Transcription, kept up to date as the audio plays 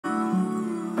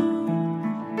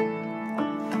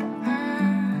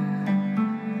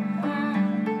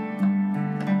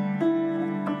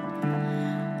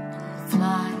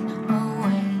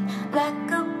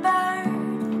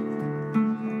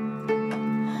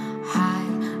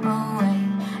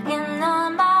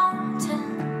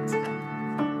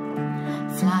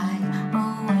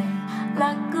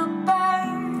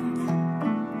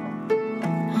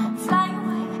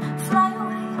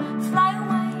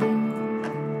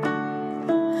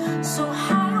So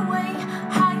hide away,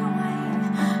 hide away,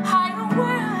 hide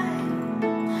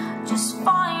away. Just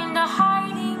find a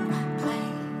hiding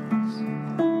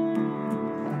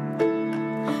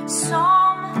place.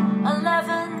 Psalm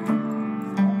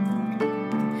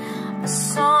 11, a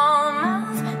psalm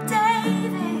of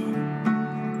David.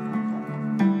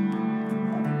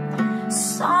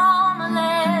 Psalm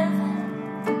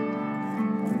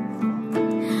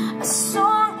 11, a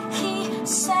song he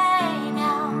sang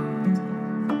out.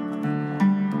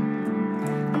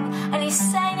 And he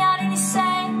sang out and he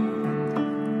sang.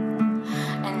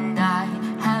 And I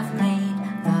have made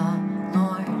the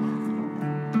Lord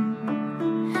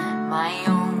my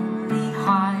only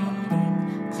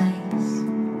hiding place.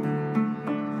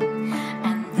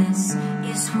 And this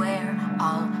is where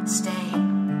I'll stay.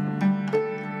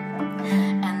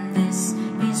 And this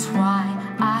is why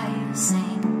I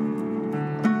sing.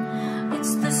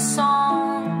 It's the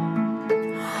song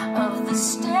of the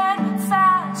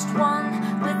steadfast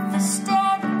one with the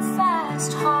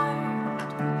steadfast heart.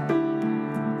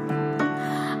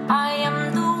 I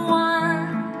am the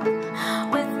one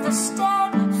with the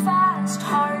steadfast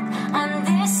heart, and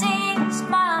this is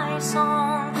my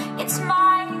song. It's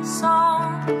my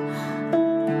song.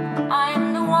 I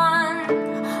am the one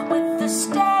with the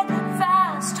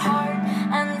steadfast heart,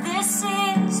 and this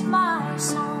is my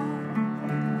song.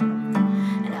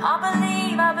 And I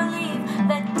believe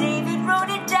that David wrote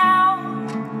it down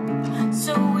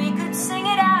so we could sing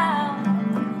it out.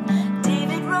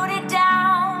 David wrote it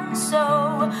down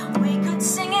so we could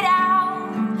sing it out.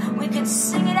 We could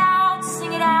sing it out,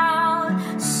 sing it out.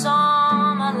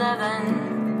 Psalm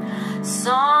 11,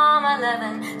 Psalm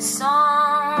 11,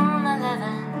 Psalm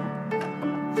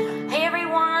 11. Hey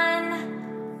everyone,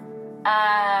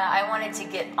 I wanted to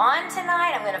get on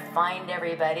tonight. I'm going to find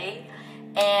everybody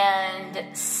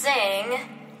and sing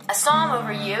a psalm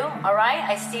over you. All right,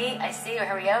 I see.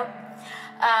 Here we go.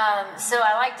 So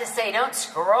I like to say, don't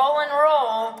scroll and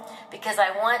roll, because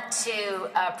I want to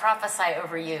prophesy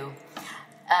over you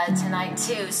tonight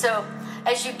too. So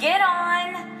as you get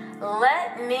on,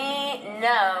 let me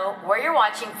know where you're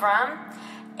watching from,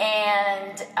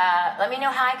 and let me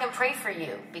know how I can pray for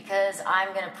you, because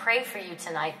I'm going to pray for you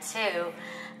tonight too.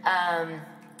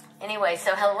 Anyway,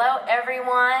 so hello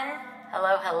everyone.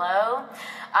 Hello.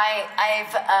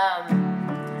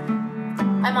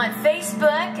 I'm on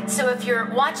Facebook, so if you're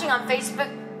watching on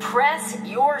Facebook, press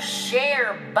your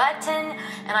share button,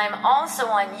 and I'm also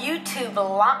on YouTube,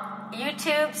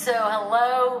 so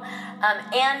hello,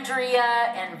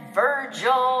 Andrea and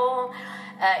Virgil.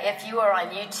 If you are on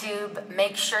YouTube,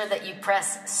 make sure that you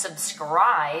press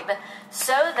subscribe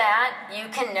so that you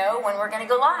can know when we're going to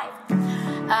go live.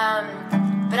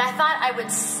 But I thought I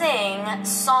would sing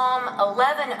Psalm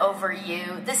 11 over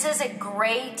you. This is a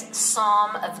great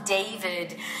Psalm of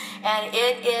David, and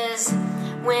it is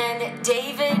when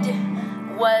David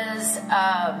was,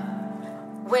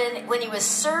 when he was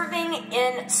serving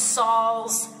in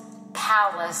Saul's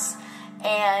palace,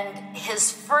 and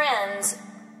his friends,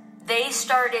 they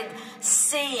started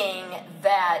seeing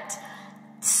that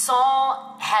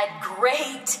Saul had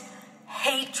great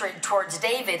hatred towards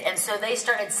David, and so they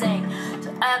started saying,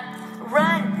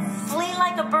 run, flee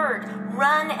like a bird,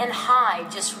 run and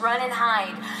hide, just run and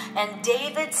hide. And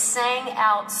David sang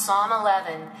out Psalm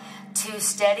 11 to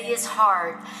steady his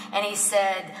heart, and he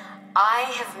said,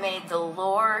 I have made the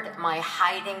Lord my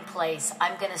hiding place.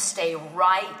 I'm going to stay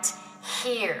right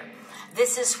here.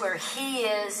 This is where he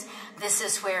is. This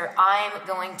is where I'm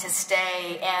going to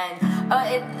stay.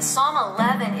 And Psalm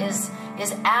 11 is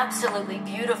absolutely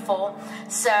beautiful.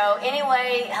 So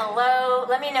anyway, hello.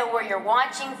 Let me know where you're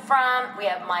watching from. We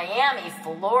have Miami,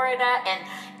 Florida, and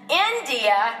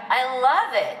India. I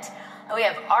love it. We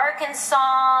have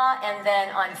Arkansas, and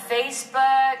then on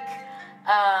Facebook.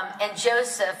 And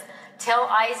Joseph, tell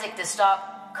Isaac to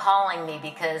stop calling me,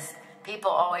 because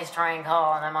people always try and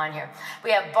call, and I'm on here.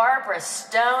 We have Barbara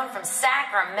Stone from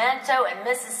Sacramento and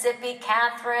Mississippi,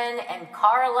 Catherine and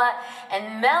Carla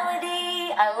and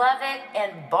Melody, I love it,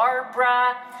 and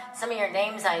Barbara, some of your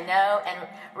names I know, and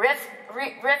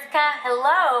Rivka,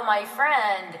 hello, my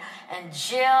friend, and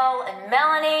Jill and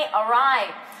Melanie, all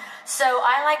right. So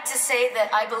I like to say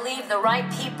that I believe the right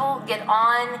people get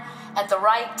on at the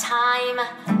right time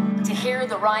to hear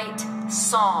the right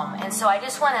psalm, and so I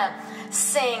just want to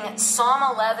sing Psalm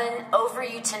 11 over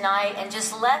you tonight, and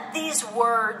just let these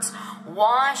words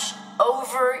wash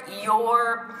over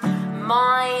your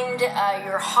mind,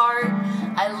 your heart.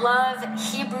 I love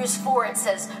Hebrews 4. It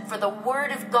says, for the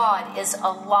word of God is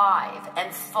alive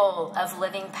and full of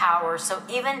living power. So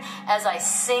even as I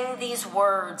sing these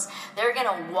words, they're going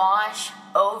to wash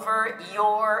over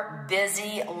your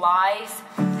busy life.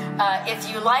 If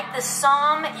you like the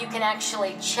psalm, you can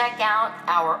actually check out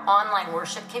our online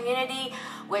worship community,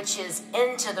 which is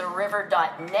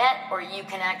intotheriver.net, or you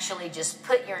can actually just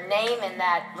put your name in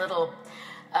that little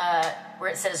where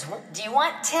it says, do you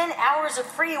want 10 hours of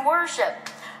free worship?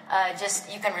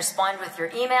 You can respond with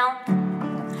your email.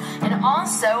 And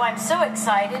also, I'm so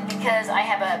excited because I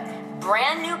have a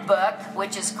brand new book,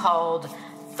 which is called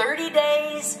 30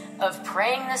 Days of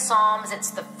Praying the Psalms.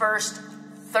 It's the first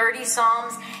 30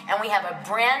 Psalms. And we have a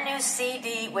brand new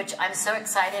CD, which I'm so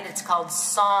excited. It's called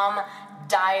Psalm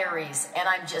Diaries. And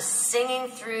I'm just singing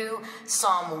through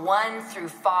Psalm 1 through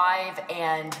 5.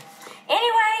 And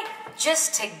anyway,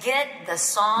 just to get the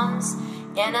Psalms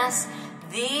in us,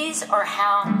 the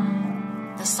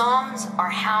Psalms are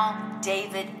how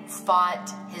David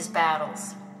fought his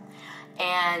battles.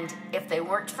 And if they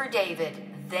worked for David,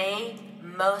 they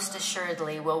most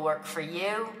assuredly will work for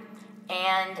you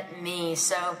and me.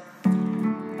 So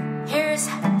here's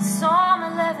Psalm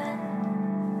 11.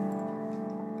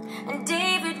 And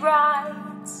David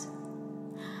writes,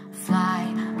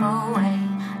 fly away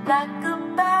like a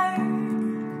bird,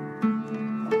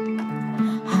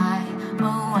 high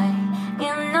away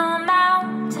in the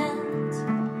mountains,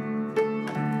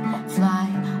 fly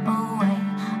away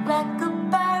like a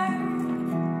bird,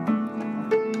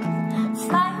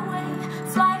 fly away,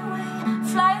 fly away,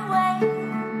 fly away,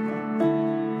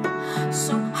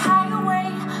 so high away,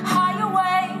 high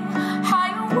away,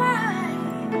 high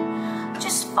away,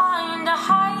 just find a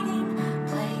hiding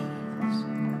place.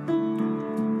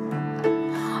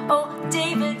 Oh,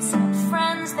 David's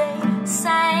friends, they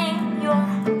sang your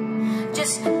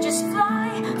just fly,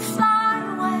 fly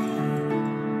away.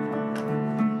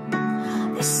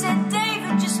 They said,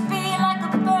 David, just be like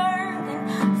a bird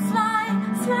and fly,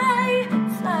 fly,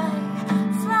 fly,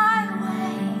 fly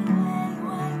away, way,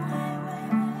 way, way, way.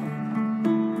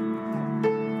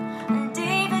 And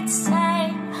David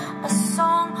sang a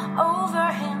song over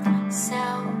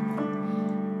himself.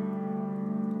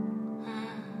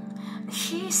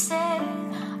 He said,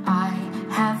 I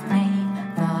have made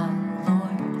the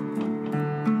Lord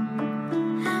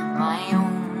my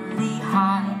only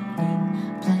hiding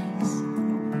place,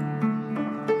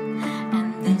 and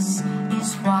this is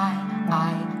why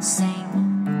I sing,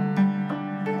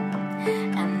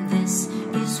 and this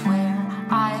is where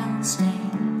I'll stay.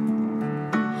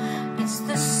 It's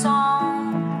the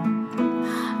song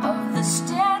of the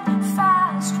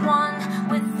steadfast one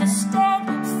with the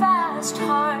steadfast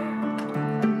heart.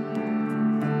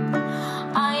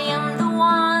 I am the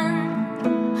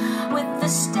one with the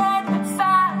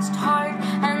steadfast heart,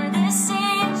 and this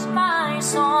is my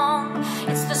song.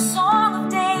 It's the song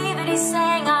of David. He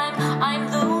sang, I'm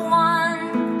the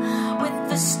one with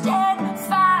the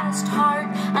steadfast heart,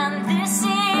 and this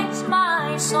is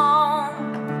my song.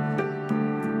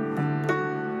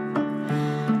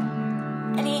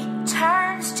 And he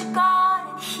turns to God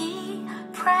and he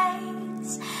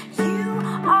prays, you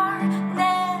are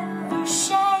never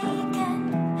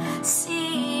shaken,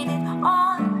 seated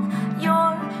on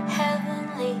your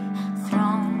heavenly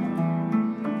throne,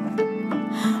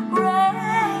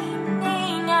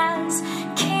 reigning as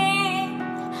King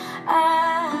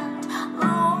and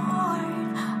Lord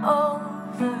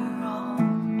over all.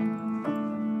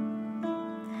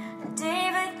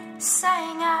 David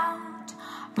sang out,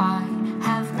 I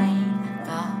have made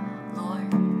the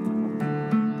Lord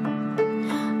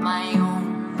my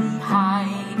only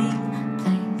hiding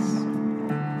place,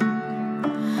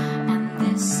 and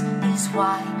this is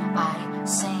why I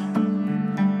sing,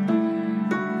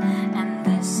 and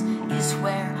this is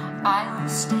where I'll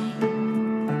stay.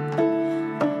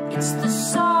 It's the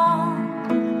song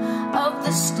of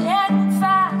the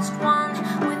steadfast one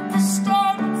with the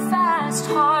steadfast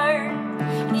heart.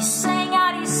 And he sang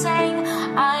out, he sang,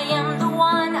 I am the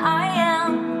one, I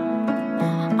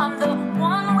am. I'm the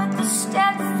one with the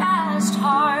steadfast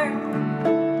heart.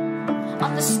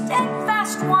 I'm the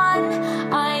steadfast one.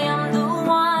 I am the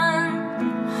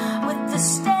one with the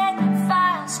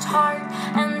steadfast heart.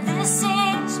 And this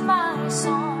is my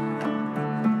song.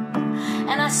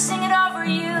 And I sing it over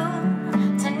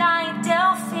you tonight,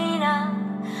 Delphina.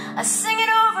 I sing it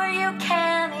over you,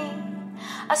 Cammie.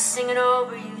 I sing it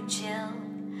over you, Jill.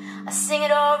 I sing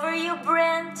it over you,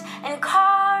 Brent and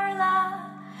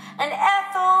Carla and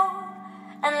Ethel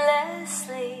and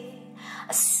Leslie.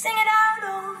 I sing it out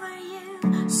over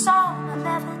you, Psalm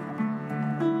 11.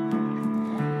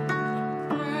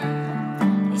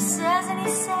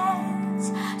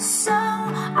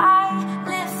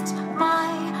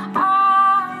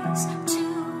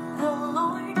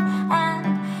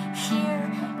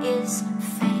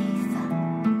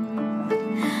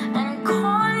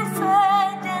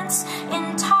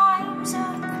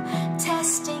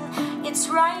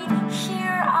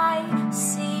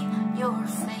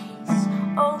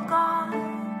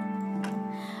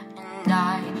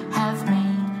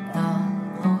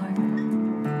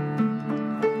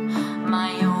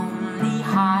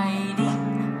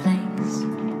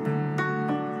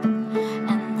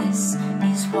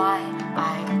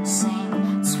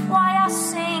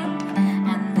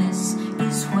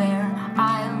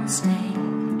 stay.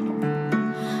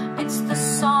 It's the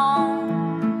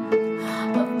song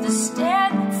of the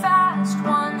steadfast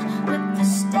one with the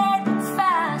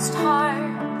steadfast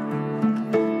heart.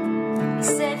 He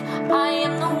said, I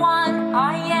am the one,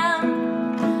 I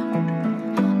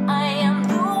am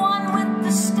the one with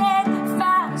the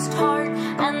steadfast heart,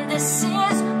 and this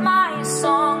is my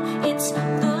song. It's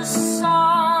the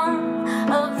song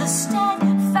of the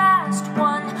steadfast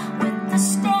one with the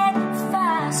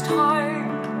steadfast heart.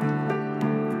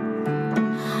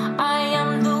 I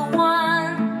am the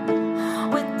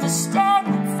one with the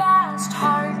steadfast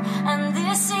heart, and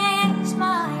this is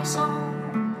my song.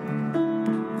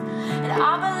 And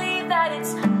I believe that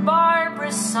it's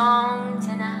Barbara's song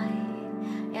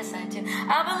tonight. Yes, I do.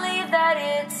 I believe that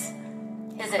is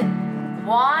it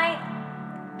Y?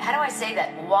 How do I say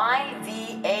that?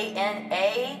 YVANA?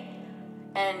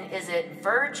 And is it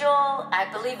Virgil? I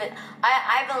believe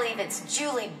it's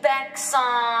Julie Beck's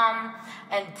song,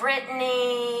 and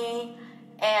Brittany,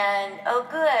 and oh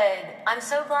good, I'm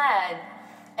so glad.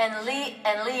 And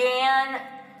Leanne.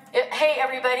 Hey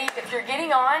everybody, if you're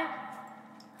getting on,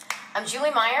 I'm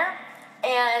Julie Meyer,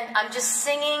 and I'm just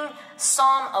singing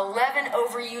Psalm 11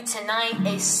 over you tonight,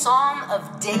 a Psalm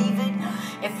of David.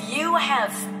 If you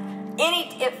have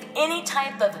any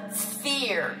type of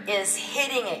fear is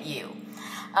hitting at you,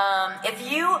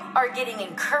 if you are getting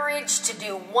encouraged to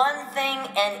do one thing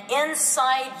and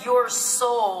inside your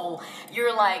soul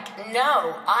you're like,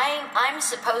 no, I'm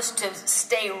supposed to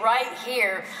stay right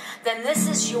here, then this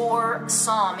is your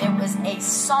psalm. It was a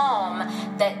psalm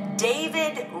that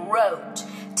David wrote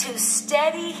to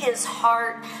steady his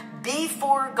heart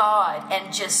before God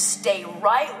and just stay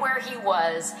right where he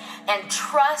was and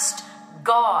trust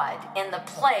God in the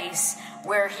place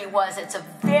where he was. It's a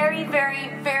very, very,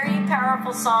 very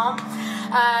powerful psalm.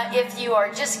 If you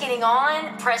are just getting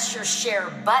on, press your share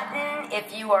button.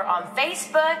 If you are on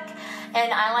Facebook,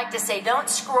 and I like to say, don't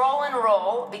scroll and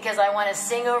roll, because I want to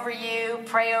sing over you,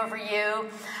 pray over you.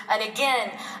 And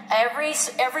again, every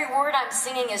word I'm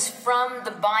singing is from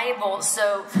the Bible.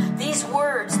 So these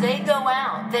words, they go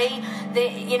out. They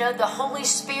the Holy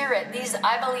Spirit,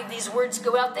 I believe these words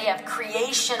go out. They have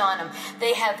creation on them.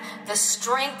 They have the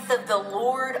strength of the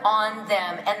Lord on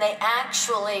them. And they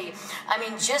actually,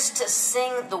 just to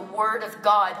sing the word of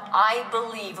God, I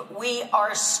believe we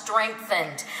are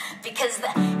strengthened, because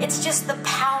it's just the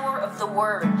power of the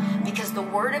word, because the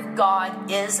word of God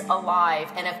is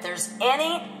alive. And if there's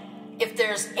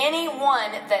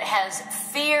anyone that has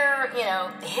fear,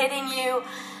 hitting you,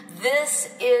 this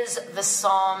is the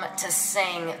psalm to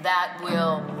sing that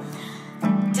will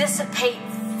dissipate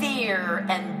fear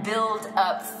and build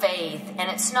up faith. And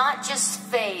it's not just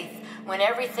faith when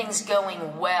everything's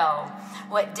going well.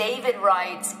 What David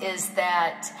writes is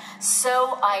that,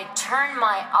 so I turn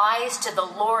my eyes to the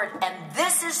Lord, and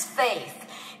this is faith,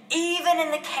 even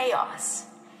in the chaos.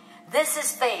 This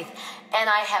is faith. And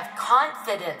I have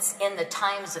confidence in the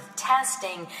times of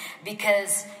testing,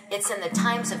 because it's in the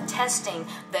times of testing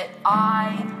that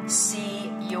I see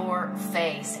your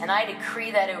face. And I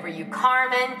decree that over you,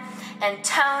 Carmen, and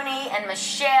Tony, and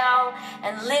Michelle,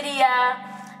 and Lydia,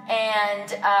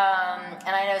 and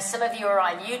I know some of you are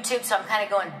on YouTube, so I'm kind of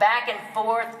going back and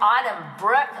forth. Autumn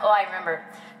Brooke, I remember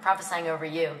prophesying over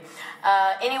you.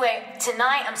 Anyway,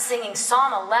 tonight I'm singing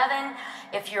Psalm 11.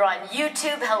 If you're on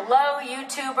YouTube, hello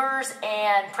YouTubers,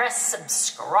 and press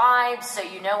subscribe so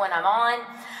you know when I'm on.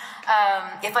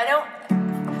 If I don't,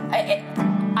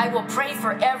 I will pray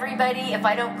for everybody. If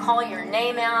I don't call your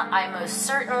name out, I most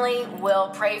certainly will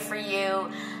pray for you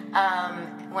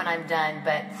when I'm done.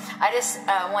 But I just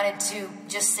wanted to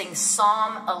just sing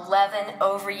Psalm 11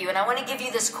 over you. And I want to give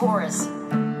you this chorus,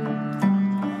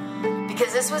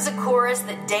 because this was a chorus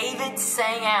that David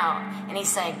sang out. And he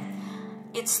sang,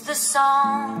 it's the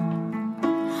song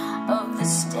of the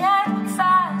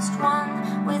steadfast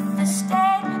one with the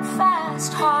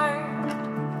steadfast heart.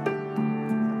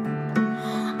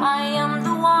 I am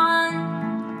the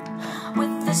one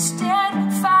with the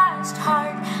steadfast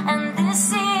heart, and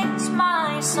this is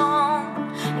my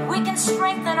song. And we can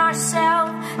strengthen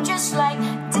ourselves just like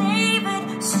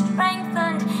David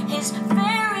strengthened his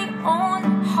very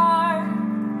own heart.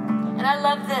 And I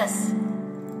love this.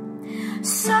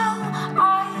 So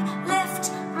I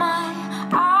lift my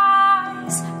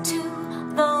eyes to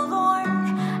the Lord,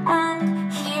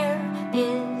 and here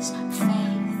is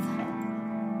faith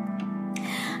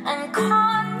and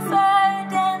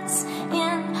confidence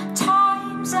in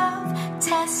times of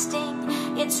testing.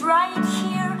 It's right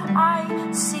here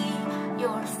I see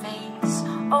your face,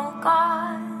 oh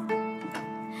God,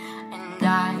 and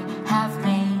I have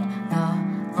made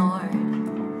the Lord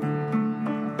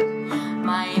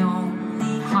my own.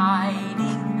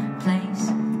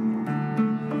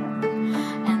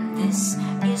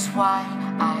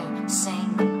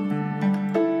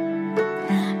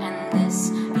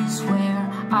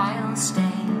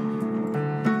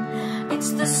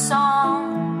 It's the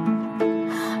song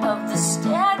of the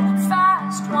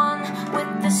steadfast one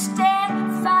with the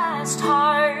steadfast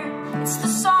heart. It's the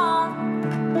song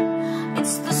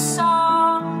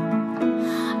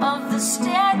of the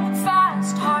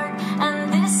steadfast heart,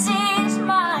 and this is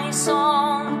my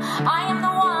song. I am the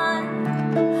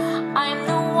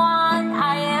one,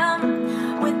 I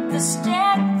am with the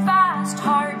steadfast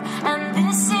heart, and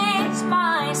this is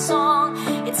my song.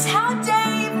 It's how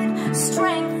David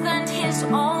strengthened his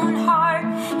own heart.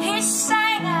 He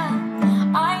sang,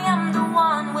 I am the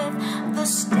one with the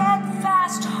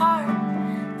steadfast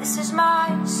heart. This is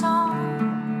my song.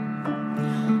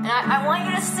 And I want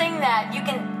you to sing that. You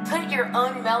can put your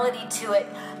own melody to it.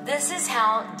 This is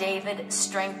how David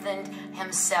strengthened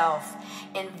himself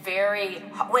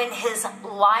when his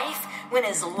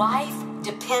life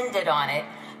depended on it.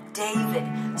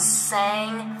 David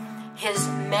sang his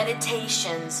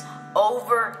meditations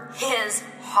over his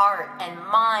heart and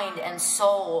mind and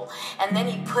soul, and then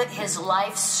he put his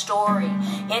life story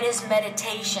in his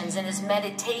meditations, and his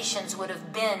meditations would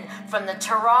have been from the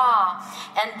Torah.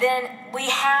 And then we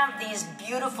have these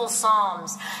beautiful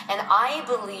psalms, and I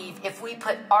believe if we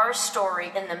put our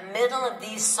story in the middle of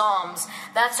these psalms,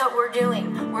 that's what we're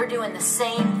doing. We're doing the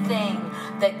same thing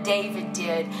that David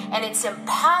did, and it's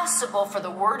impossible for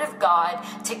the Word of God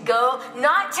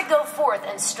not to go forth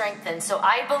and strengthen. So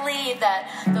I believe that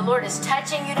the Lord is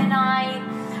touching you tonight,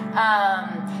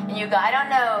 and you go, I don't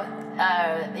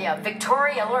know,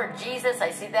 Victoria, Lord Jesus,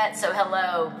 I see that. So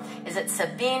hello, is it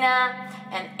Sabina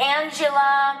and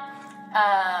Angela?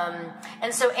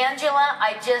 And so Angela,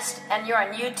 and you're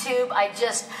on YouTube, I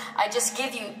just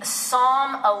give you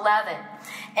Psalm 11,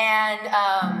 and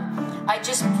I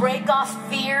just break off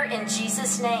fear in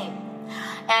Jesus' name,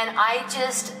 and I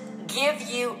just give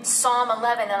you Psalm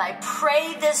 11, and I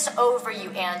pray this over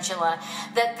you, Angela,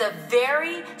 that the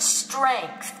very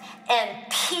strength and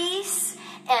peace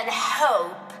and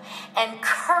hope and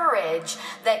courage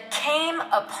that came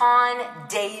upon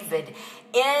David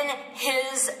in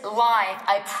his life,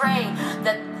 I pray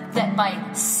that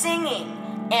by singing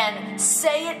and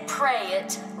say it, pray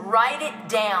it, write it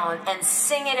down, and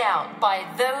sing it out by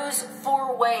those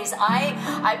 4 ways,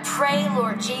 I pray,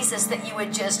 Lord Jesus, that you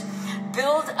would just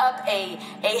build up a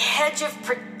hedge of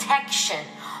protection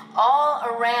all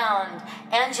around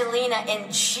Angelina in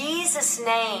Jesus'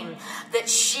 name, that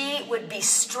she would be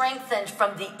strengthened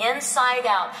from the inside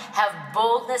out, have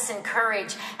boldness and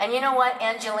courage. And you know what,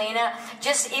 Angelina,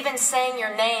 just even saying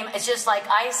your name, it's just like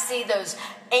I see those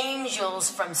angels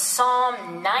from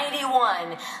Psalm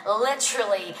 91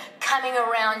 literally coming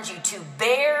around you to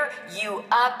bear you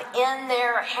up in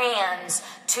their hands,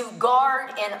 to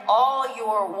guard in all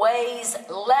your ways,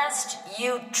 lest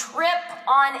you trip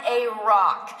on a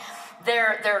rock.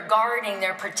 They're guarding,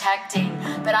 they're protecting.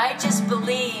 But I just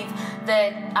believe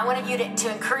that I want you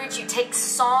to encourage you, take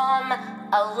Psalm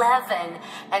 11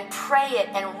 and pray it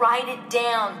and write it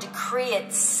down, decree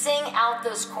it, sing out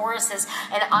those choruses.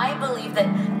 And I believe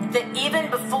that even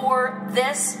before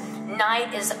this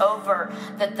night is over,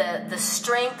 that the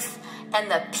strength and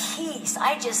the peace,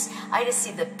 I just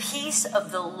see the peace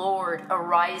of the Lord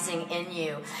arising in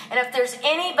you. And if there's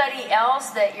anybody else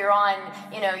that you're on,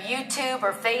 YouTube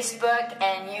or Facebook,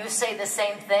 and you say the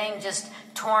same thing, just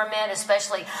torment,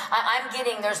 especially, I'm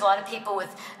getting, there's a lot of people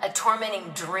with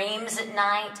tormenting dreams at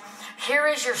night. Here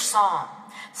is your psalm,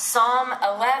 Psalm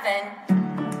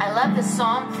 11. I love this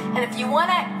psalm, and if you want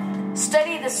to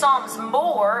study the Psalms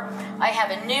more, I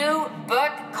have a new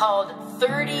book called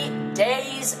 30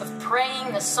 Days of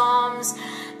Praying the Psalms,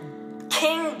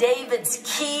 King David's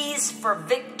Keys for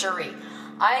Victory.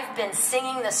 I've been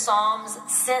singing the Psalms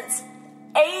since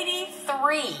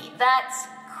 83. That's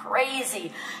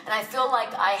crazy. And I feel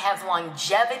like I have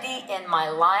longevity in my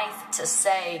life to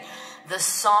say the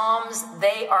Psalms,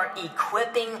 they are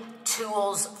equipping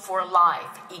tools for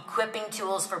life, equipping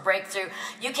tools for breakthrough.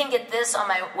 You can get this on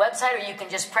my website, or you can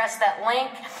just press that link.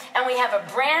 And we have a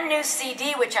brand new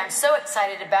CD, which I'm so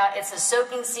excited about. It's a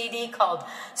soaking CD called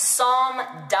Psalm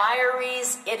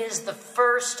Diaries. It is the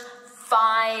first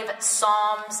 5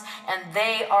 Psalms, and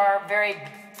they are very,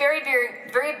 very,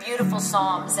 very, very beautiful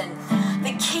Psalms. And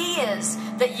the key is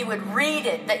that you would read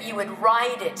it, that you would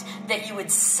write it, that you would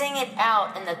sing it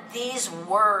out, and that these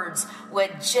words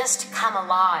would just come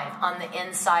alive on the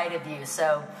inside of you.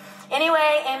 So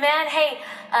anyway, amen. Hey,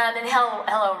 and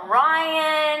hello,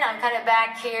 Ryan. I'm kind of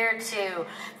back here to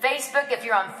Facebook. If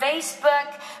you're on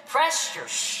Facebook, press your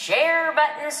share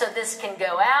button so this can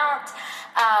go out.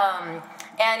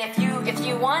 And if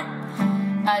you want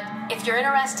If you're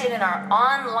interested in our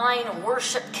online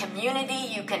worship community,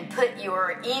 you can put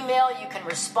your email, you can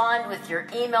respond with your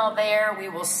email there. We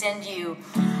will send you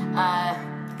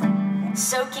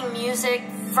soaking music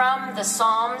from the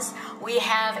Psalms. We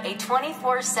have a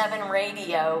 24/7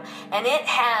 radio, and it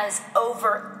has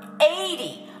over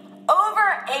 80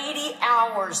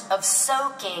 hours of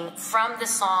soaking from the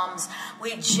Psalms.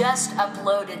 We just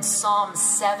uploaded Psalm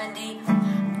 70,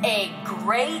 a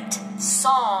great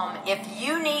psalm if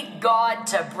you need God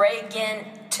to break in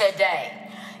today.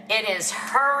 It is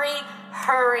hurry,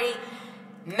 hurry,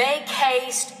 make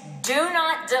haste, do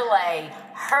not delay,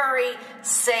 hurry,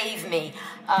 save me.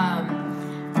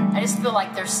 I just feel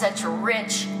like there's such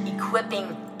rich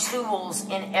equipping tools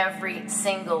in every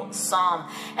single psalm.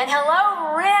 And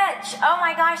hello, Rich. Oh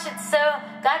my gosh, it's so,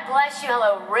 God bless you.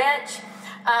 Hello, Rich.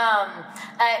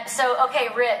 Okay,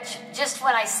 Rich, just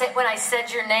when I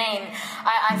said your name,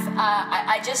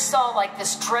 I just saw like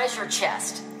this treasure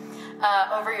chest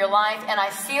over your life, and I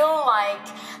feel like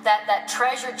that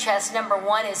treasure chest, number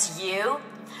one, is you.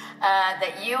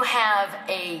 That you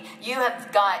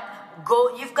have got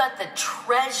gold. You've got the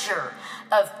treasure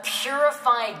of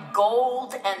purified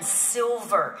gold and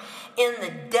silver in the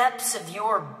depths of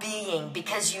your being,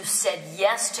 because you said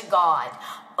yes to God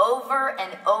over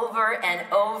and over and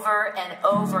over and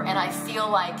over. And I feel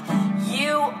like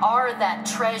you are that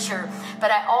treasure,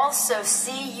 but I also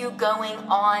see you going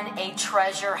on a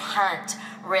treasure hunt,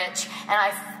 Rich. And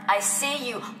I see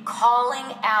you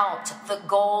calling out the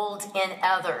gold in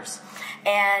others.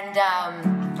 And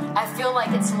I feel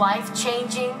like it's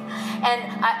life-changing.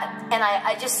 And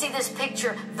I just see this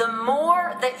picture. The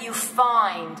more that you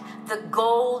find the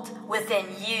gold within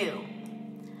you,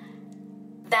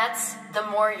 that's the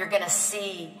more you're going to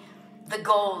see the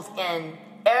gold in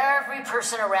every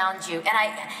person around you.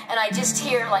 And I just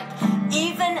hear, like,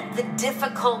 even the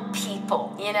difficult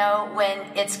people, you know,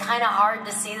 when it's kind of hard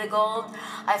to see the gold,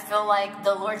 I feel like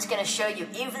the Lord's going to show you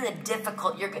even the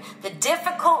difficult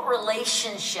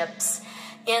relationships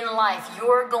in life.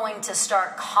 You're going to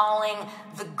start calling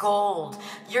the gold.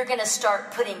 You're going to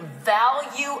start putting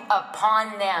value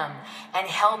upon them and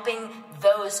helping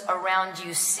those around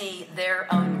you see their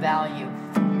own value.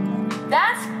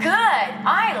 That's good.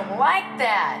 I like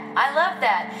that. I love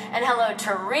that. And hello,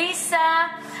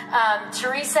 Teresa.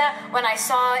 Teresa, when I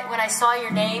saw your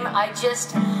name, I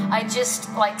just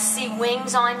like see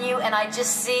wings on you, and I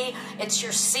just see it's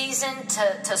your season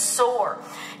to soar.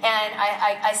 And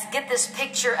I get this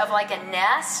picture of like a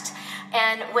nest,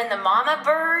 and when the mama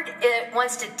bird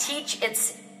wants to teach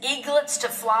its eaglets to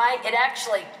fly, it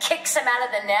actually kicks them out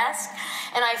of the nest.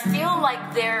 And I feel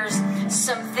like there's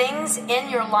some things in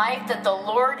your life that the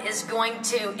Lord is going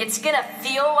to, it's going to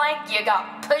feel like you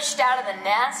got pushed out of the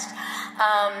nest.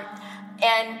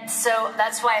 And so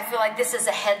that's why I feel like this is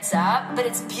a heads up, but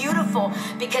it's beautiful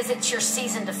because it's your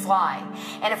season to fly.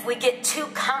 And if we get too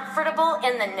comfortable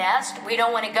in the nest, we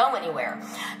don't want to go anywhere.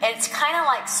 And it's kind of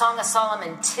like Song of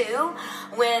Solomon 2,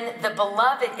 when the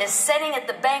beloved is sitting at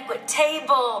the banquet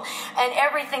table and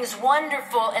everything's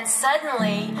wonderful, and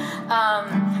suddenly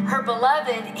her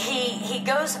beloved, he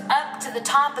goes up to the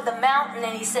top of the mountain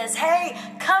and he says, "Hey,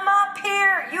 come up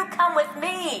here, you come with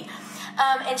me."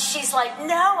 And she's like,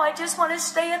 "No, I just want to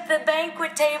stay at the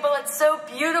banquet table. It's so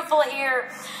beautiful here."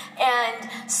 And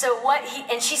so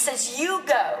she says, "You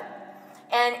go."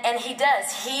 And he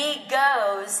does. He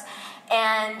goes,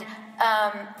 and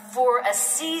for a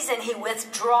season, he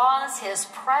withdraws his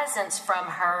presence from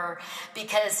her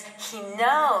because he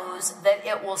knows that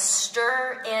it will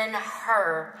stir in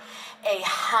her a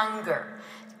hunger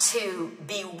to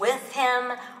be with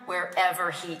him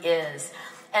wherever he is.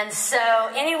 And so,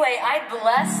 anyway, I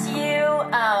bless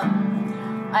you.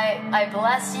 I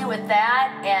bless you with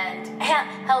that. And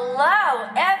hello,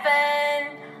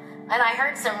 Evan. And I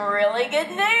heard some really good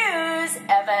news,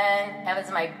 Evan.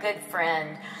 Evan's my good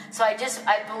friend. So I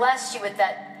bless you with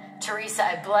that, Teresa.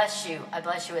 I bless you. I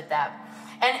bless you with that.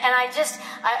 And I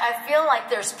feel like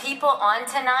there's people on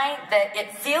tonight that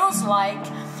it feels like,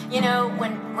 you know,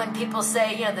 when people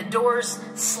say, you know, the door's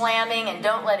slamming and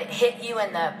don't let it hit you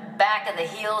in the back of the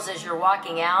heels as you're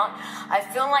walking out. I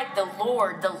feel like the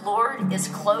Lord is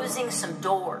closing some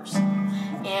doors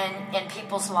in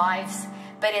people's lives,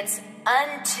 but it's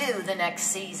unto the next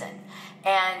season.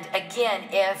 And again,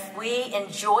 if we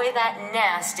enjoy that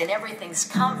nest and everything's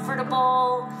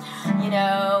comfortable, you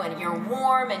know, and you're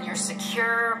warm and you're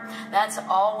secure, that's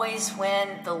always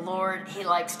when the Lord, he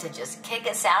likes to just kick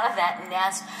us out of that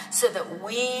nest so that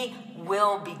we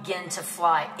will begin to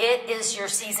fly. It is your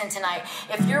season tonight.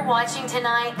 If you're watching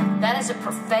tonight, that is a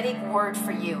prophetic word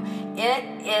for you. It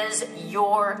is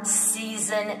your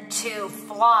season to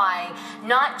fly.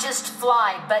 Not just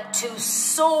fly, but to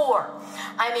soar.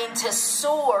 I mean, to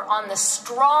soar on the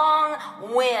strong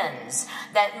winds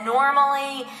that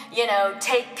normally,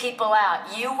 take people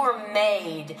out. You were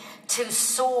made to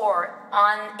soar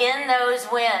in those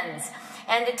winds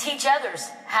and to teach others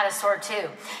how to soar too.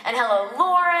 And hello,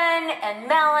 Lauren and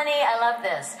Melanie. I love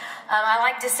this. I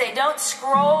like to say, don't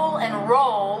scroll and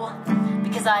roll,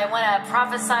 because I want to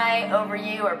prophesy over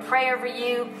you or pray over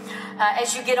you.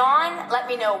 As you get on, let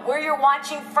me know where you're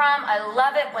watching from. I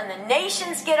love it when the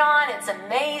nations get on. It's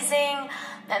amazing.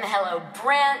 And hello,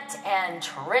 Brent and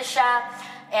Tricia.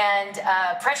 And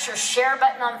press your share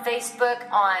button on Facebook.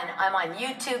 I'm on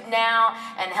YouTube now.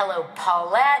 And hello,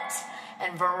 Paulette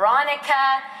and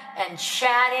Veronica and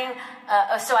chatting.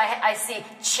 So I see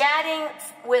chatting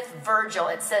with Virgil.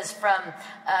 It says from,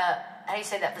 how do you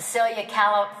say that? Visalia,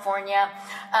 California.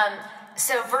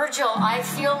 So Virgil, I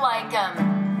feel like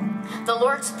the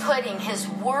Lord's putting his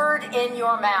word in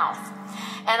your mouth.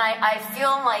 And I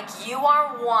feel like you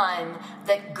are one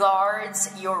that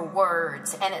guards your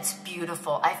words, and it's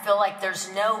beautiful. I feel like there's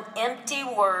no empty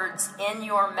words in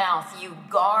your mouth. You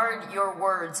guard your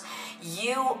words.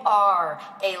 You are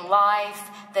a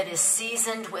life that is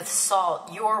seasoned with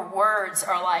salt. Your words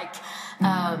are like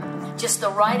just the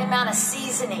right amount of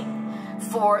seasoning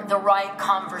for the right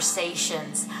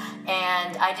conversations.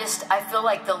 And I feel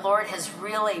like the Lord has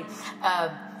really...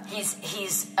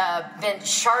 He's been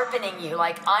sharpening you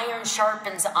like iron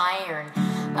sharpens iron.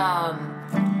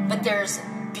 But there's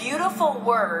beautiful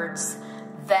words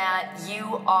that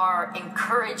you are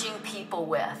encouraging people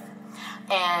with.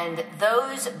 And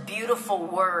those beautiful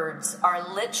words are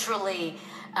literally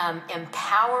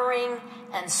empowering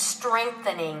and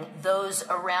strengthening those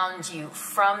around you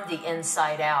from the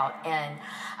inside out. And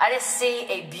I just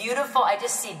see beautiful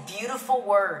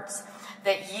words,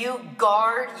 that you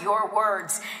guard your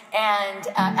words, and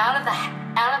out of the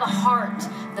heart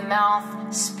the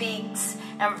mouth speaks.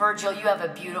 And Virgil, you have a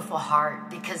beautiful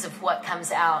heart because of what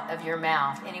comes out of your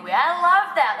mouth. Anyway, I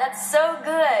love that. That's so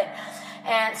good.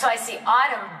 And so I see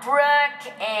Autumn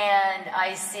Brooke, and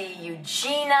I see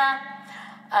Eugenia.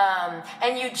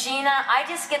 And Eugenia, I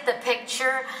just get the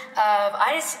picture of,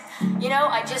 I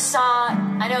just saw,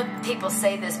 I know people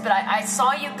say this, but I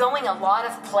saw you going a lot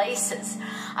of places.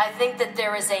 I think that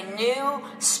there is a new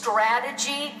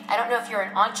strategy. I don't know if you're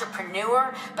an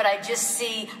entrepreneur, but I just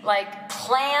see like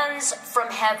plans from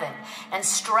heaven and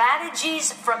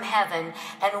strategies from heaven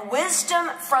and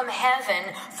wisdom from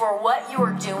heaven for what you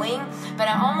are doing. But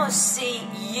I almost see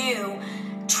you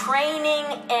training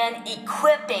and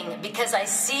equipping, because I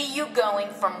see you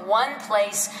going from one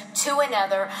place to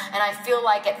another, and I feel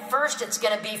like at first it's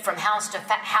going to be from house to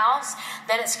house,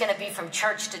 then it's going to be from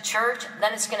church to church,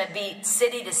 then it's going to be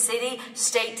city to city,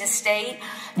 state to state,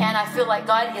 and I feel like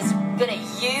God is going to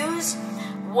use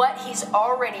what he's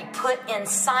already put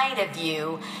inside of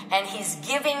you, and he's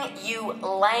giving you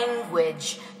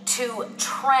language to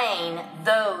train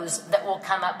those that will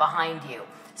come up behind you.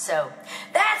 So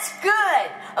that's good.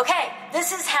 Okay,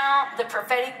 this is how the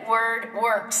prophetic word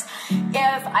works.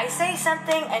 If I say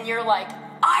something and you're like,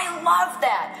 I love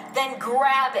that, then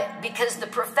grab it, because the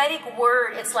prophetic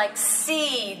word, it's like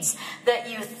seeds that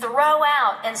you throw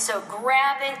out. And so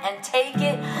grab it and take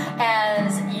it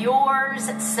as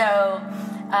yours. So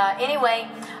anyway,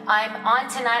 I'm on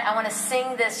tonight. I want to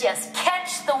sing this. Yes,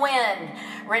 Catch the Wind.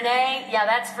 Renee, yeah,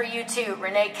 that's for you too.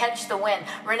 Renee, catch the wind.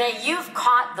 Renee, you've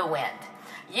caught the wind.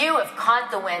 You have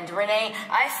caught the wind, Renee.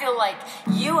 I feel like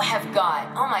you have got,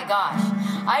 oh my gosh,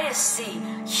 I just see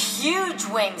huge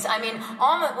wings. I mean,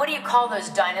 almost, what do you call those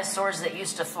dinosaurs that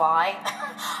used to fly?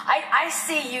 I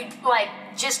see you like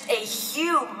just a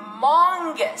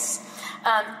humongous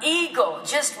eagle,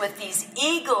 just with these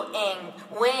eagle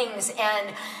wings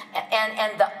and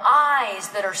the eyes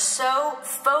that are so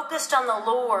focused on the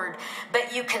Lord,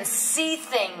 but you can see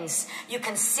things. You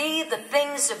can see the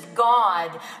things of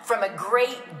God from a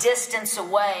great distance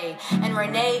away. And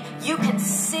Renee, you can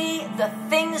see the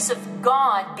things of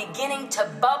God beginning to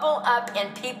bubble up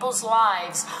in people's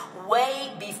lives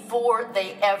way before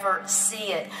they ever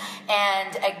see it.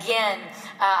 And again,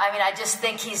 I just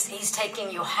think he's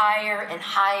taking you higher and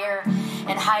higher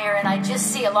and higher. And I just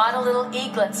see a lot of little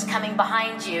eaglets coming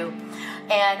behind you.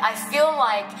 And I feel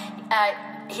like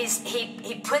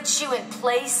he puts you in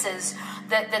places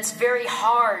that's very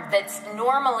hard, that's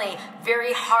normally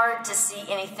very hard to see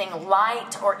anything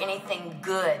light or anything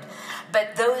good.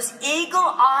 But those eagle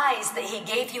eyes that he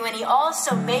gave you, and he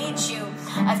also made you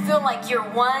I feel like you're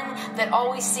one that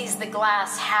always sees the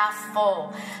glass half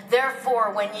full.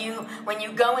 Therefore, when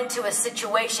you go into a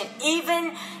situation,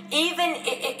 even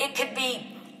it could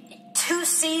be 2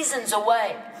 seasons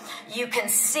away, you can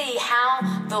see how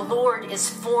the Lord is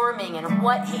forming and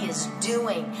what He is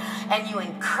doing. And you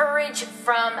encourage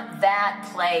from that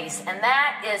place. And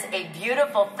that is a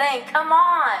beautiful thing. Come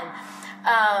on.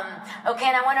 Okay,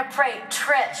 and I want to pray.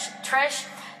 Trish,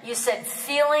 you said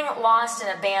feeling lost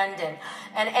and abandoned.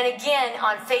 And again,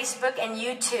 on Facebook and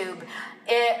YouTube,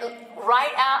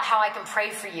 write out how I can pray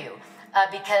for you.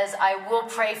 Because I will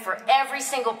pray for every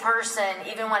single person,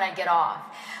 even when I get off.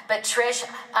 But Trish,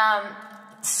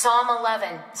 Psalm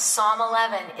 11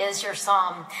 is your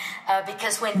psalm.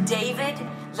 Because when David,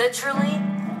 literally,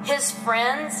 his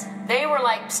friends, they were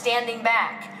like standing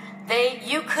back.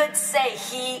 You could say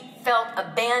he felt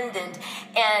abandoned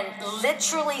and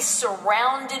literally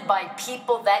surrounded by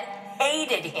people that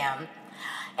hated him.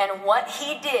 And what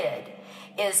he did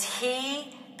is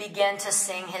he began to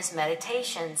sing his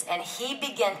meditations, and he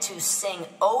began to sing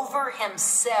over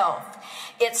himself.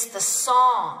 It's the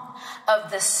song of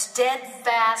the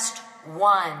steadfast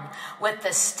one with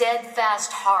the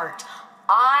steadfast heart.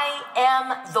 I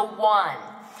am the one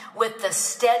with the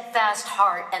steadfast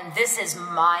heart, and this is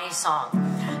my song.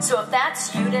 So if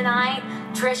that's you tonight,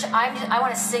 Trish, I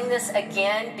want to sing this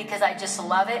again because I just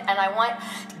love it, and I want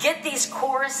to get these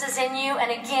choruses in you.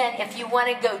 And again, if you want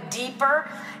to go deeper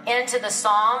into the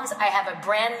Psalms, I have a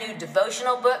brand new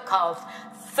devotional book called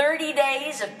 30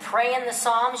 Days of Praying the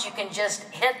Psalms. You can just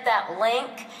hit that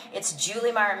link. It's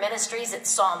Julie Meyer Ministries. It's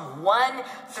Psalm 1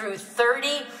 through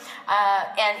 30.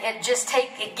 And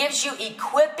it gives you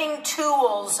equipping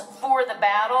tools for the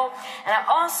battle. And I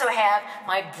also have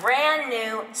my brand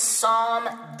new Psalm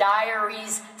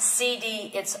Diaries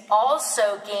CD. It's all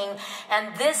soaking.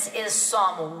 And this is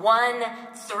Psalm 1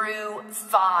 through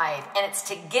 5. And it's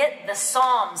to get the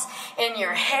Psalms in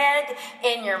your head,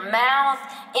 in your mouth,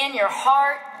 in your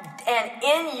heart, and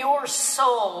in your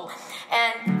soul.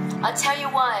 And I'll tell you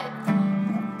what,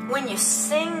 when you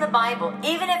sing the Bible,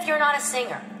 even if you're not a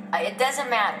singer, it doesn't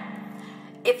matter.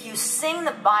 If you sing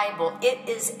the Bible, it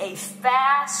is a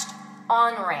fast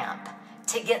on-ramp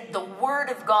to get the Word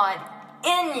of God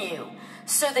in you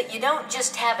so that you don't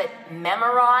just have it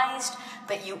memorized,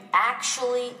 but you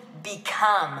actually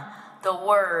become the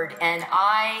Word. And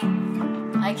I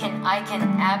can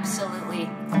absolutely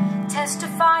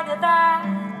testify to that.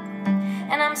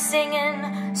 And I'm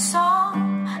singing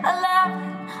Psalm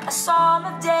 11, a Psalm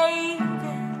of David.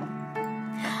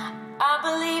 I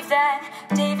believe that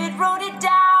David wrote it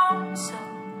down so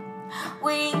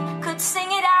we could sing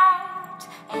it out.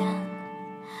 And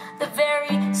the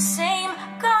very same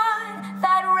God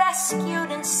that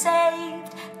rescued and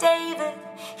saved David,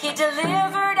 He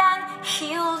delivered and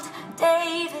healed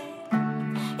David.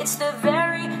 It's the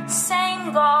very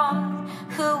same God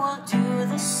who will do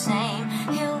the same.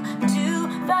 He'll do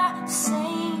the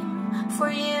same for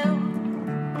you.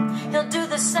 He'll do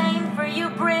the same for you,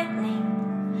 Brittany,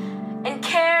 and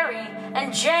Carrie,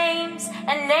 and James,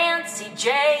 and Nancy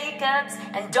Jacobs,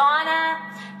 and Donna,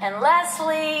 and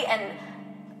Leslie, and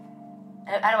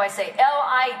how do I say,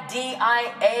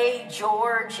 Lidia,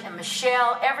 George, and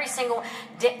Michelle, every single,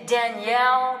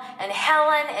 Danielle, and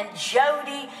Helen, and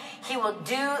Jody. He will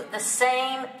do the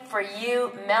same for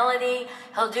you, Melody.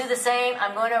 He'll do the same.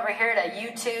 I'm going over here to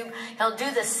YouTube. He'll do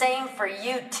the same for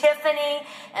you, Tiffany,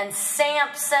 and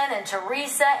Samson, and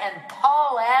Teresa, and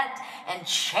Paulette, and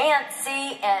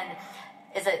Chancey, and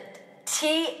is it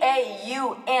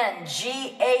Taungah,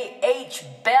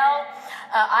 Bell?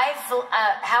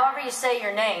 However you say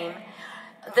your name,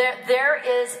 there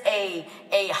is a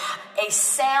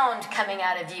sound coming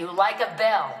out of you like a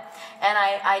bell, and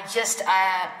I just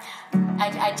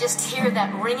hear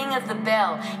that ringing of the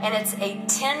bell, and it's a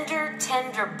tender,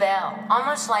 tender bell,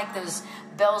 almost like those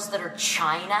bells that are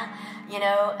china, you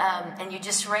know, and you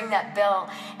just ring that bell,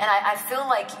 and I feel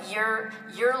like your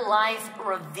life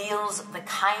reveals the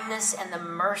kindness and the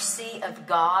mercy of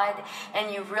God,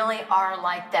 and you really are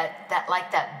like that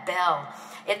bell.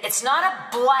 It's not a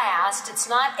blast, it's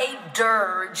not a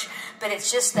dirge, but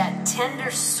it's just that tender,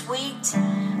 sweet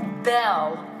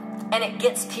bell, and it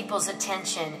gets people's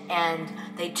attention, and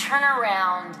they turn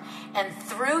around, and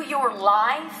through your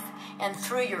life and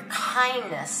through your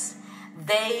kindness,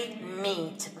 they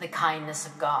meet the kindness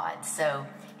of God. So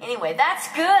anyway, that's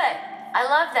good. I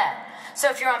love that. So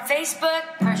if you're on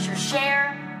Facebook, press your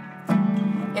share.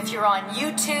 If you're on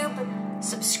YouTube,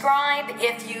 subscribe.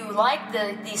 If you like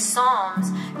these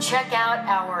Psalms, check out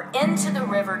our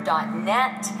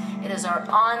intotheriver.net It is our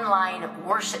online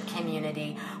worship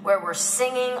community where we're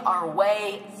singing our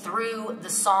way through the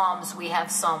Psalms. We have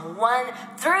Psalm 1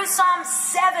 through Psalm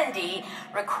 70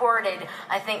 recorded.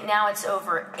 I think now it's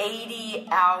over 80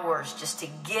 hours just to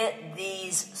get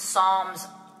these Psalms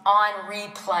on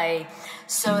replay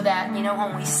so that, you know,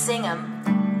 when we sing them,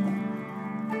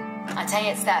 I tell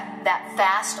you, it's that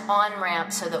fast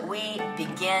on-ramp so that we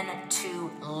begin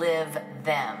to live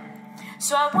them.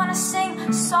 So I want to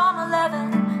sing Psalm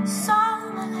 11,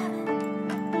 Psalm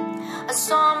 11, a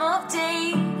psalm of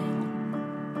David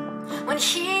when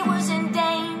he was in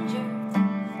danger.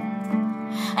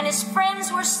 And his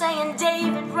friends were saying,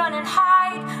 David, run and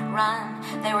hide, run.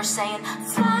 They were saying,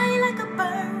 fly like a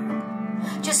bird,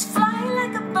 just fly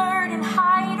like a bird and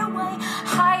hide away.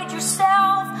 Hide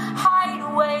yourself, hide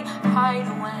away, hide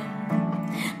away.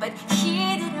 But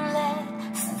he didn't let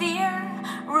fear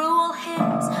rule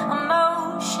his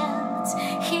emotions.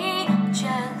 He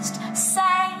just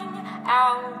sang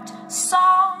out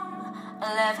Psalm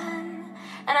 11.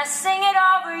 And I sing it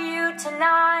over you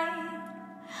tonight.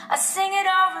 I sing it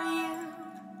over you.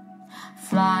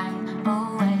 Fly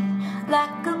away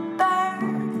like a bird.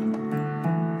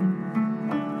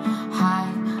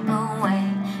 Hide away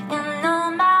in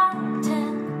the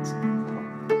mountains.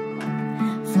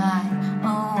 Fly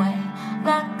away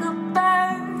like a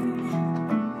bird.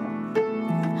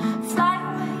 Fly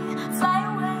away, fly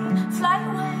away, fly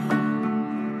away.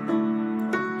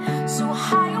 So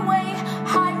high away,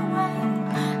 high away,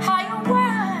 high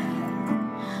away.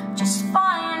 Just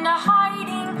find a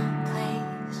hiding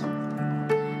place.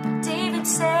 David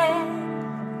said,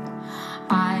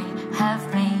 I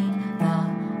have made the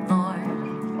Lord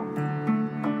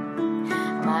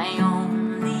my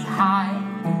only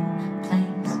hiding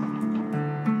place.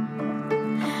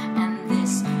 And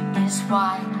this is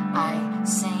why I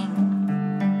sing.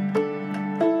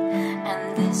 And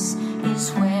this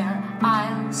is where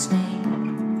I'll stay.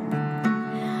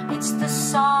 It's the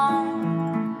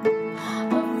song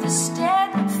of the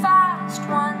steadfast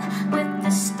one with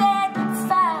the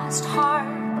steadfast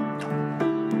heart.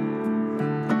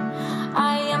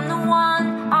 I am the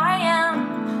one, I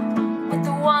am with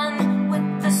the one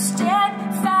with the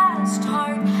steadfast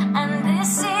heart. And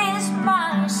this is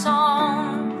my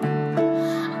song.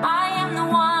 I am the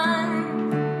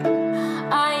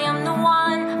one, I am the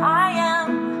one, I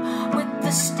am with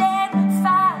the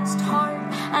steadfast heart.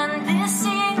 And this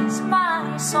is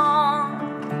my song.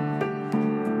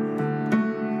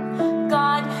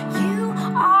 God, you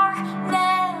are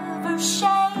never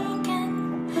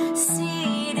shaken,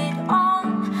 seated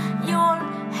on your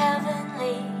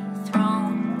heavenly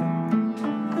throne,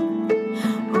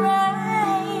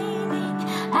 reigning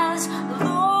as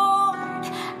Lord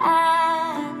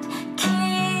and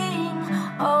King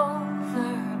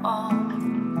over all.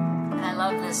 And I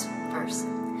love this verse.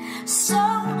 So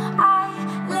I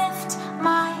lift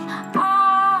my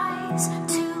eyes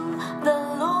to the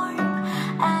Lord,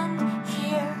 and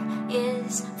here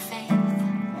is faith.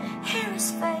 Here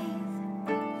is faith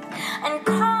and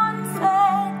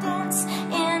confidence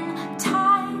in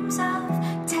times of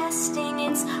testing.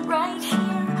 It's right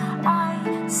here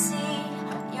I see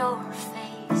your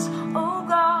face, oh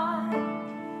God.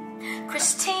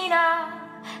 Christina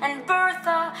and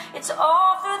Bertha, it's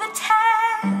all through the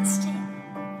testing.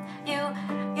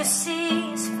 You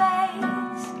see his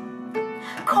face.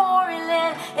 Corey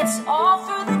Lynn, it's all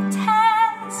through the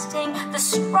testing. The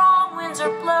strong winds are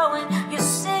blowing. You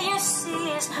see his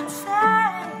face.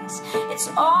 It's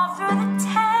all through the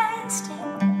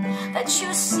testing that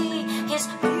you see his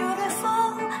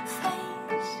beautiful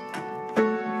face.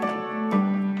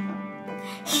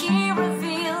 He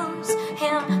reveals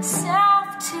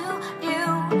himself to you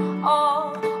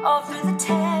all through the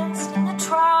testing, the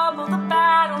trouble, the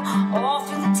battle, all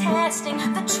through the testing,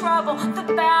 the trouble, the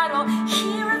battle.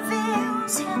 He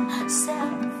reveals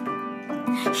himself.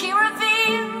 He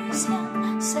reveals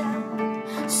himself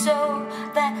so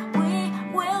that we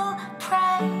will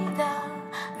pray the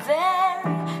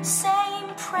very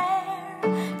same prayer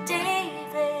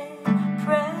David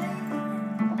prayed.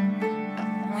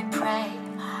 We pray,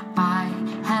 I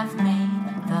have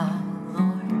made the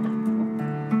Lord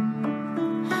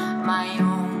my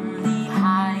only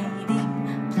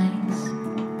hiding place.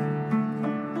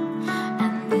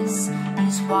 And this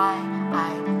is why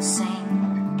I sing.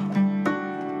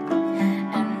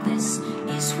 And this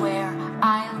is where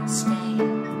I'll stay.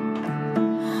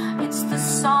 It's the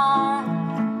song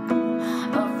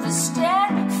of the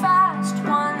steadfast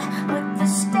one with the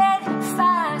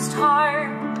steadfast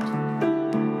heart.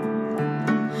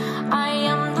 I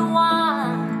am the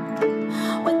one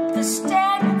with the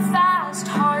steadfast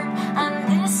heart, and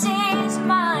this is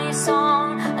my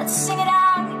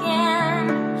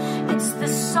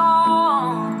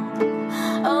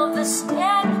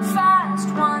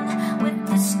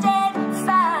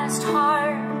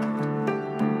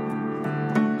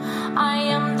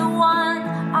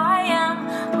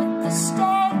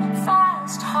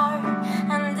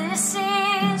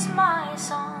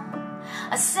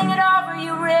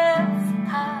you,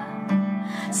 Rivka.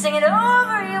 Sing it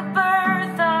over you,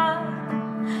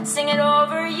 Bertha. Sing it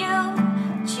over you,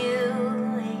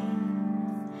 Julie.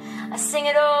 I sing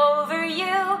it over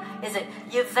you. Is it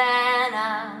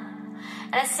Yavanna?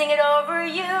 And I sing it over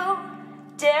you,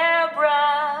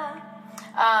 Deborah.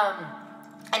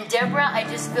 And Deborah, I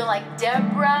just feel like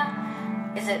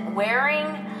Deborah, is it wearing?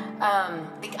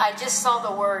 I just saw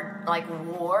the word like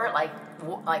war, like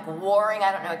warring.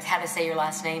 I don't know how to say your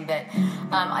last name, but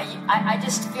I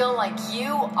just feel like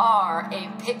you are a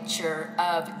picture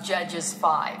of Judges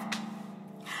 5.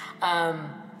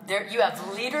 You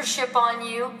have leadership on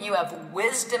you. You have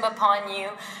wisdom upon you.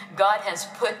 God has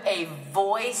put a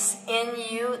voice in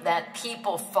you that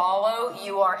people follow.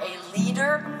 You are a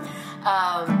leader.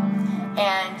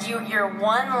 And you're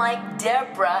one like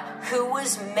Deborah, who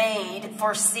was made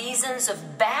for seasons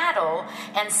of battle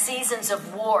and seasons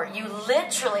of war. You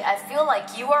literally, I feel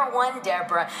like you are one,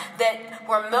 Deborah, that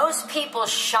where most people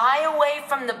shy away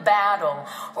from the battle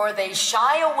or they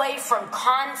shy away from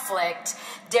conflict,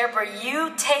 Deborah,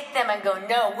 you take them and go,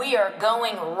 no, we are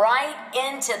going right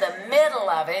into the middle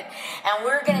of it, and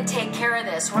we're going to take care of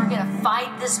this. We're going to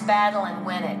fight this battle and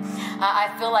win it. I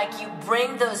feel like you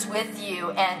bring those with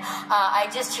you, and I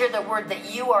just hear the word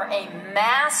that you are a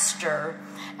master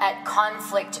at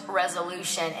conflict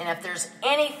resolution. And if there's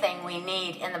anything we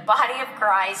need in the body of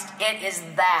Christ, it is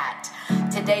that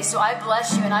today. So I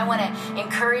bless you, and I want to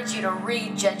encourage you to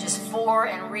read Judges 4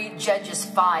 and read Judges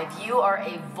 5. You are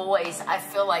a voice. I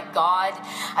feel like God,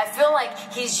 I feel like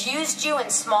he's used you in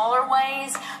smaller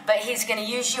ways, but he's going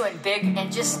to use you in big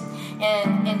and just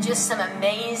in just some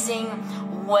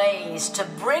amazing ways to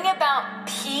bring about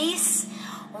peace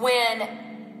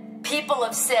when people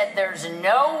have said there's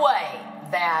no way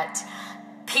that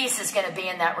peace is going to be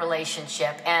in that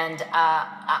relationship. And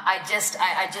I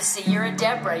just see you're a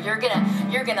Deborah. You're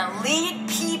gonna lead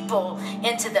people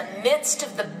into the midst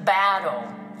of the battle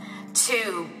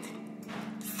to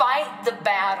fight the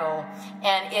battle.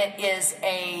 And it is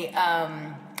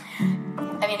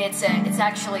it's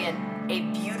actually a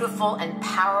beautiful and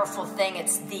powerful thing.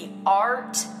 It's the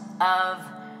art of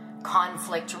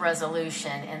conflict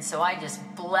resolution. And so I just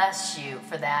bless you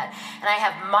for that. And I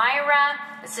have Myra.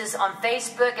 This is on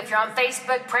Facebook. If you're on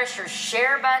Facebook, press your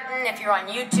share button. If you're on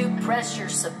YouTube, press your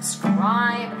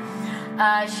subscribe.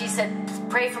 She said,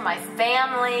 pray for my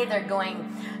family. They're going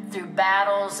through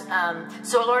battles.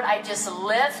 So Lord, I just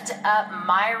lift up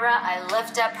Myra. I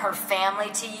lift up her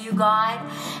family to you, God.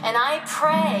 And I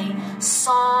pray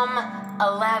Psalm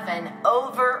 11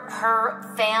 over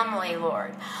her family,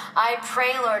 Lord. I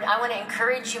pray, Lord, I want to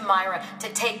encourage you, Myra, to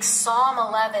take Psalm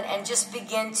 11 and just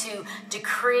begin to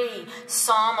decree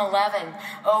Psalm 11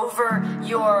 over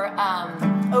your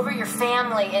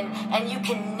family, and you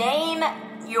can name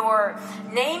your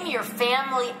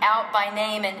family out by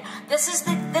name. And this is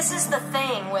the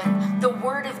thing with the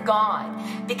Word of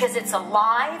God, because it's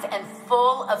alive and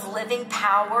full of living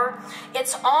power.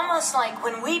 It's almost like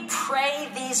when we pray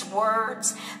these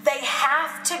words, they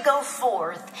have to go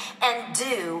forth and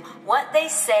do what they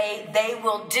say they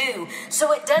will do.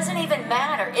 So it doesn't even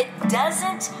matter. It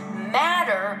doesn't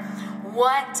matter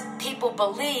what people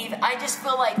believe. I just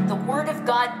feel like the Word of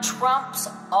God trumps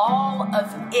all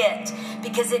of it,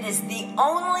 because it is the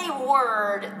only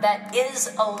word that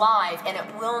is alive, and it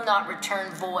will not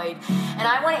return void. And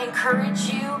I want to encourage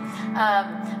you,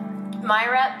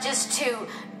 Myra, just to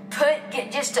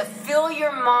fill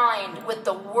your mind with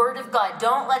the Word of God.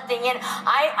 Don't let the enemy.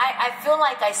 I feel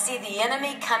like I see the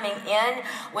enemy coming in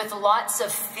with lots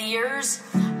of fears,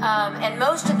 and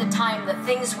most of the time the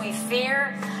things we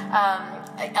fear,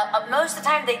 most of the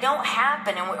time they don't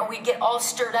happen, and we get all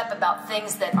stirred up about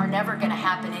things that are never going to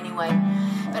happen anyway.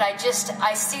 But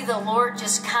I see the Lord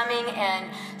just coming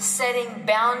and setting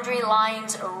boundary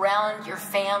lines around your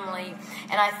family.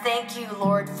 And I thank you,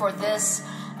 Lord, for this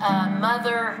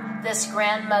this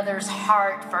grandmother's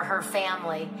heart for her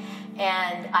family.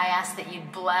 And I ask that you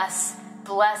bless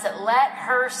it. Let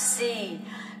her see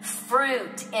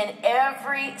fruit in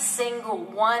every single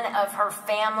one of her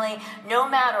family, no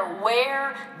matter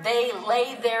where they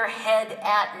lay their head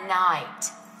at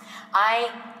night. I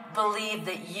believe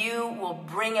that you will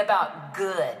bring about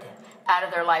good out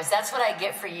of their lives. That's what I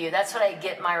get for you. That's what I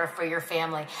get, Myra, for your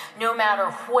family. No matter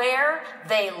where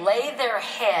they lay their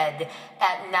head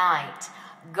at night,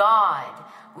 God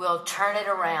will turn it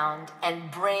around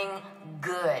and bring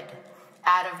good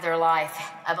out of their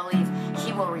life. I believe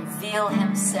he will reveal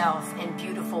himself in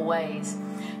beautiful ways.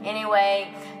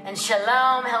 Anyway, and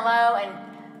Shalom, hello, and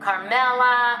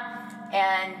Carmela,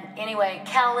 and anyway,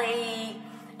 Kelly,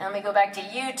 and let me go back to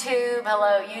YouTube,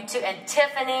 hello, YouTube, and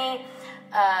Tiffany,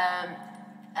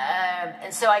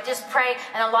 And so I just pray,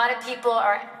 and a lot of people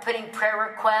are putting prayer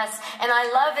requests, and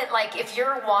I love it. Like, if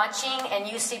you're watching and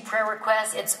you see prayer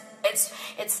requests, it's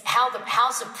how the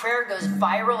house of prayer goes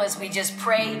viral as we just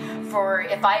pray for,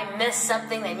 if I miss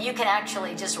something, then you can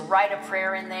actually just write a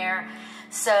prayer in there.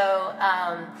 So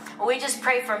we just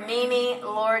pray for Mimi,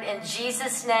 Lord, in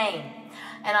Jesus' name.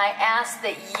 And I ask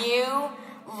that you,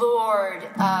 Lord,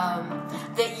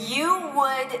 that you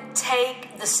would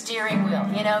take the steering wheel.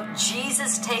 You know,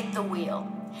 Jesus, take the wheel.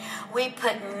 We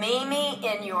put Mimi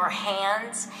in your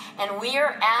hands, and we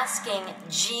are asking,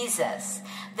 Jesus,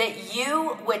 that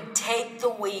you would take the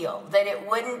wheel, that it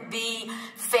wouldn't be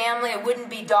family, it wouldn't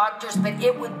be doctors, but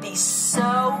it would be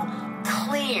so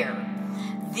clear,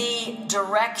 the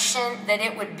direction, that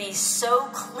it would be so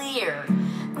clear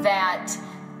that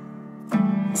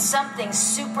something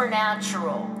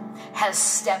supernatural has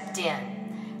stepped in.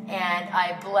 And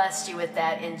I blessed you with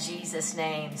that in Jesus'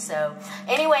 name. So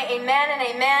anyway, amen and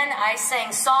amen. I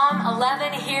sang Psalm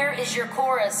 11. Here is your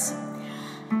chorus.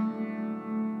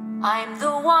 I'm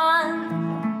the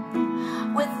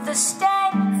one with the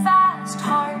steadfast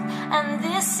heart, and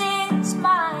this is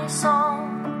my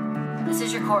song. This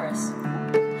is your chorus.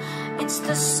 It's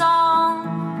the song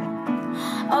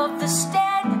of the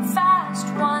steadfast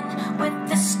one with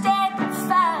the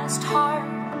steadfast heart.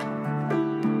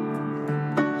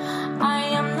 I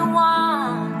am the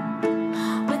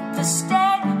one with the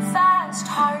steadfast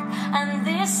heart, and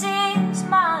this is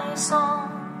my song.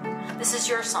 This is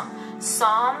your song.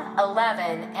 Psalm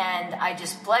 11, and I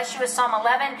just bless you with Psalm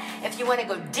 11. If you want to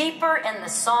go deeper in the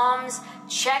Psalms,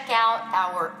 check out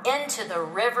our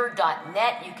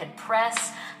intotheriver.net. You can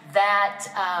press that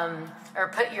or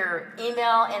put your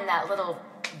email in that little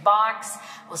box.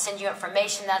 We'll send you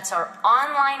information. That's our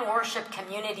online worship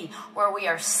community where we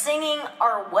are singing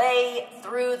our way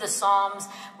through the Psalms.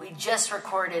 We just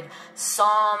recorded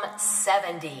Psalm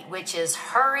 70, which is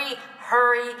hurry,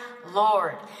 hurry,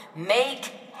 Lord,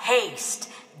 make haste,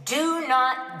 do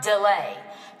not delay,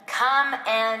 come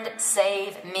and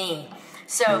save me.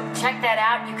 So check that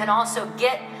out. You can also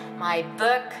get my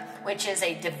book, which is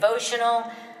a devotional,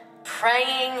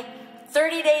 praying,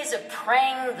 30 days of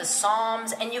praying the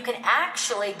Psalms. And you can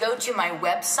actually go to my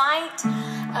website,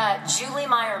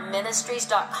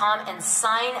 juliemeyerministries.com, and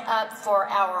sign up for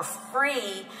our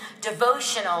free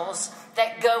devotionals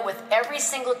that go with every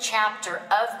single chapter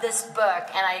of this book.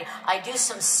 And I do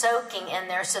some soaking in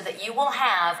there so that you will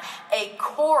have a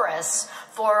chorus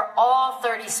for all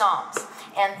 30 Psalms.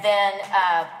 And then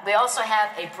we also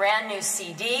have a brand new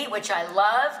CD, which I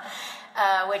love,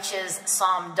 which is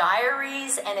Psalm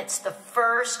Diaries, and it's the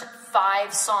first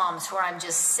 5 Psalms where I'm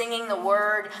just singing the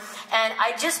word. And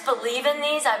I just believe in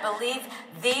these. I believe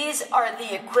these are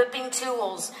the equipping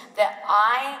tools that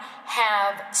I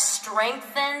have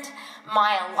strengthened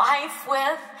my life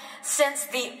with since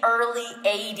the early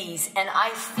 80s. And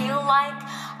I feel like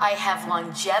I have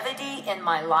longevity in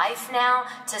my life now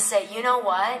to say, you know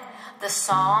what? The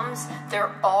Psalms,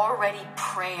 they're already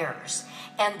prayers,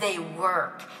 and they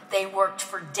work. They worked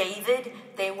for David,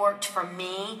 they worked for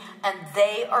me, and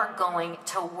they are going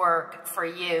to work for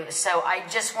you. So I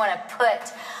just want to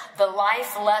put the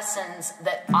life lessons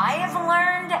that I have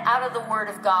learned out of the Word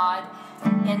of God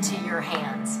into your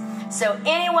hands. So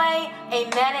anyway,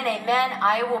 amen and amen.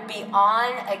 I will be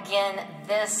on again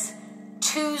this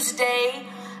Tuesday,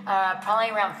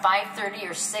 probably around 5:30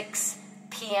 or 6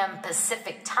 p.m.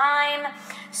 Pacific time.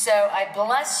 So I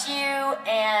bless you,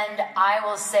 and I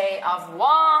will say au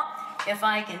revoir if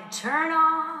I can turn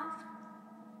off